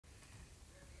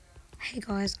Hey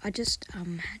guys, I just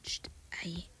hatched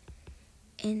a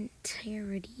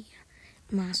entirety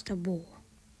master ball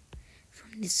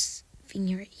from this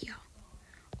thing right here.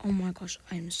 Oh my gosh,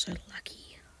 I am so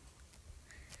lucky.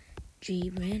 Gee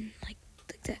man, like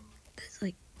that's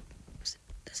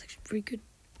actually pretty good.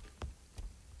 I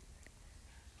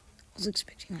was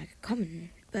expecting like a common,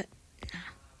 but nah.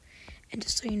 And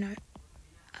just so you know,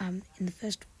 in the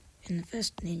first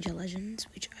Ninja Legends,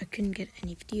 which I couldn't get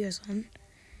any videos on,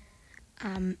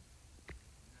 I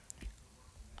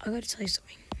gotta tell you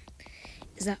something,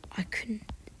 is that I couldn't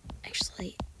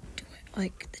actually do it.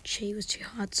 Like, the cheat was too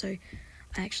hard, so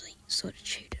I actually sort of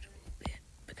cheated a little bit,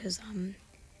 because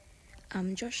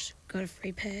Josh got a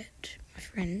free pet, my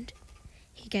friend.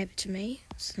 He gave it to me,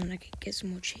 so then I could get some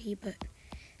more chi, but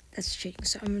that's cheating,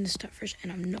 so I'm gonna start fresh,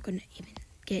 and I'm not gonna even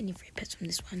get any free pets from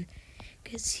this one,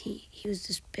 because he was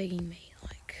just begging me,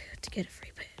 like, to get a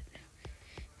free pet,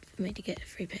 for me to get a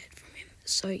free pet from him.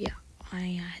 So yeah,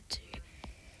 I had to.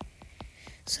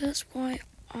 So that's why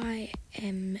I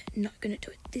am not gonna do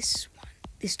it this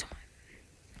time.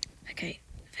 Okay,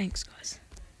 thanks guys.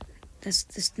 That's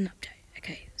an update.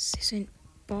 Okay, see you soon.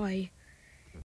 Bye.